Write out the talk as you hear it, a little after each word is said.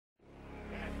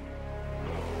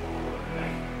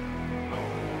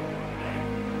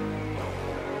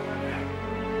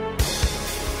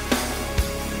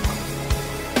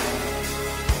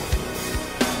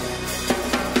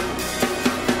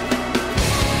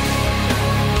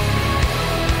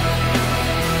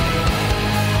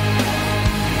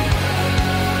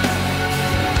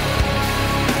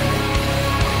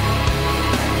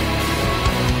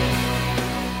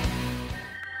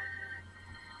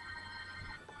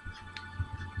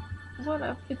What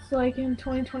up? It's like in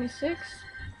 2026.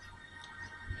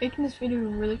 Making this video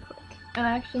really quick. And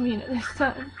I actually mean it this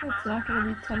time. It's not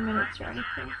gonna be 10 minutes or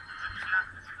anything.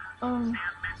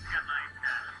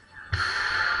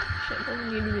 Shit,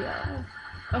 doesn't need to be that long.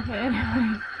 Okay,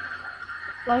 anyway.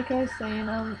 Like I was saying,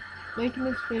 I'm making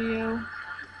this video.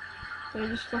 Did I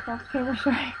just flip off the camera?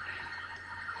 Sorry.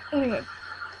 Anyway,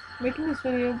 making this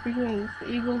video because the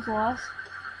Eagles lost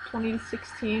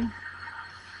 20-16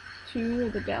 to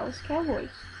the Dallas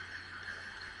Cowboys.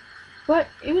 But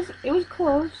it was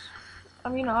close. I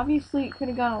mean, obviously it could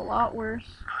have gone a lot worse.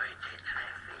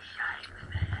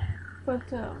 But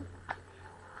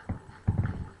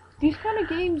these kind of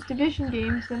games, division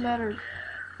games, no matter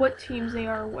what teams they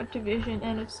are, what division,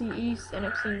 NFC East,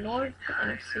 NFC North,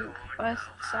 NFC West,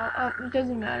 South, it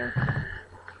doesn't matter.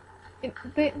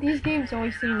 These games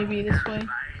always seem to be this way.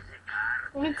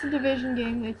 When it's a division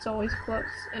game, it's always close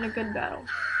and a good battle.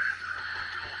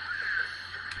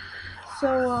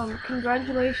 So,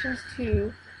 congratulations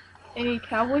to any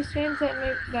Cowboys fans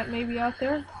that may be out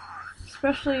there,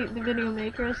 especially the video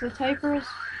makers, the typers.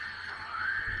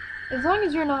 As long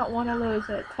as you're not one of those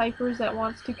typers that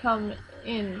wants to come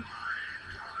and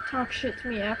talk shit to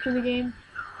me after the game,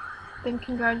 then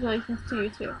congratulations to you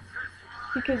too.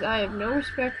 Because I have no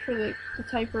respect for the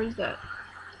typers that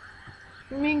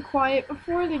remain quiet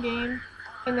before the game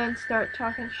and then start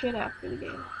talking shit after the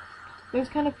game. Those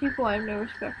kind of people I have no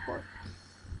respect for.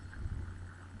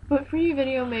 But for you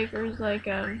video makers like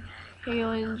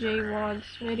Halen, J-Wad,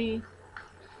 Smitty,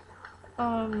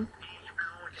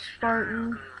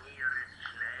 Spartan,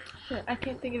 shit, I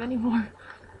can't think of any more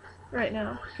right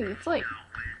now because it's late.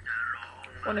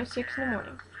 1:06 in the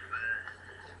morning.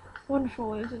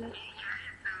 Wonderful, isn't it?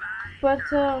 But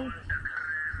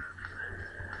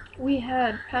we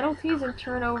had penalties and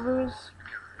turnovers.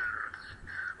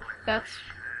 That's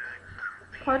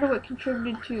part of what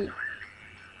contributed to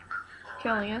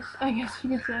killing us, I guess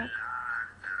you could say.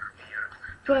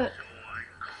 But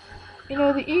you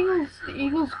know, the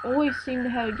Eagles always seem to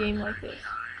have a game like this.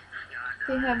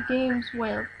 They have games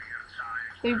where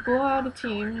they blow out a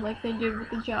team like they did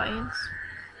with the Giants.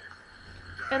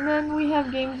 And then we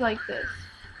have games like this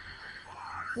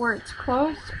where it's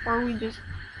close or we just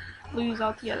lose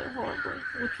altogether horribly,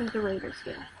 which was the Raiders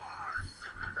game.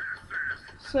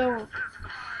 So,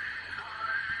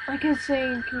 like I was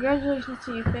saying, congratulations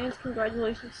to you fans,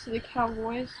 congratulations to the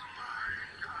Cowboys.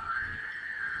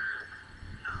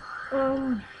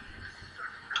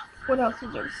 What else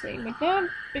was there to say?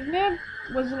 McNabb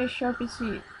wasn't as sharp as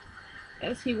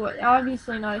he was.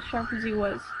 Obviously not as sharp as he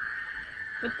was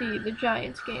with the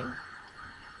Giants game.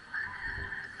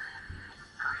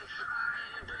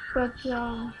 But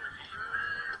I'm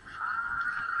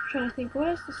trying to think what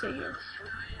else to say here.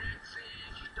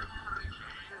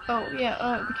 Oh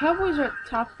yeah, the Cowboys are at the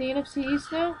top of the NFC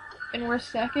East now, and we're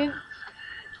second.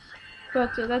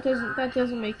 But that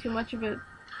doesn't make too much of a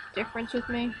difference with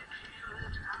me,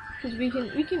 because we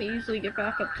can easily get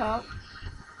back up top.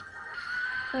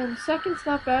 And second's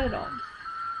not bad at all.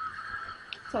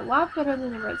 It's a lot better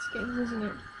than the Redskins, isn't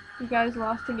it? You guys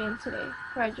lost again today.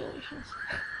 Congratulations.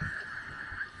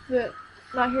 But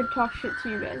not here to talk shit to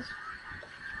you guys.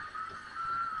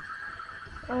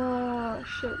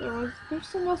 Shit, there's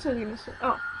something else I was gonna say.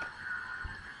 Oh.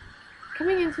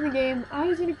 Coming into the game, I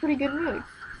was in a pretty good mood.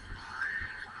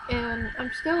 And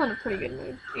I'm still in a pretty good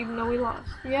mood, even though we lost.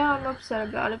 Yeah, I'm upset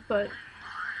about it, but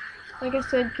like I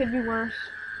said, could be worse.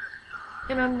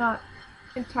 And I'm not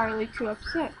entirely too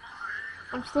upset.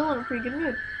 I'm still in a pretty good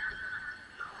mood.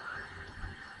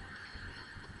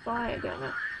 Why, I don't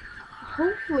know.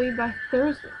 Hopefully by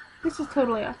Thursday, this is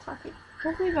totally off topic.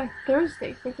 Hopefully by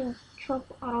Thursday, freaking Trump,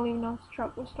 I don't even know if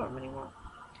Trump will storm anymore.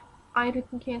 Ida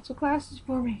can cancel classes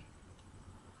for me.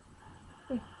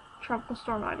 If Trump will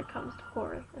storm, Ida comes to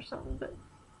Florida or something, but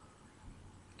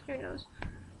who knows.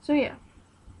 So yeah,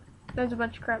 there's a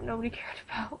bunch of crap nobody cared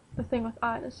about, the thing with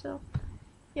Ida, so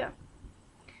yeah.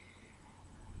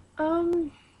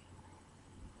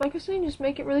 Like I was saying, just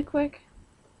make it really quick.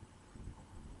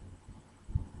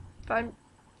 4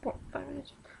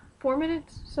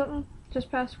 minutes, something,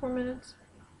 just past 4 minutes.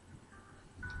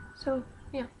 So,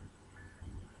 yeah.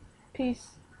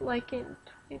 Peace, like in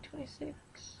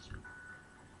 2026.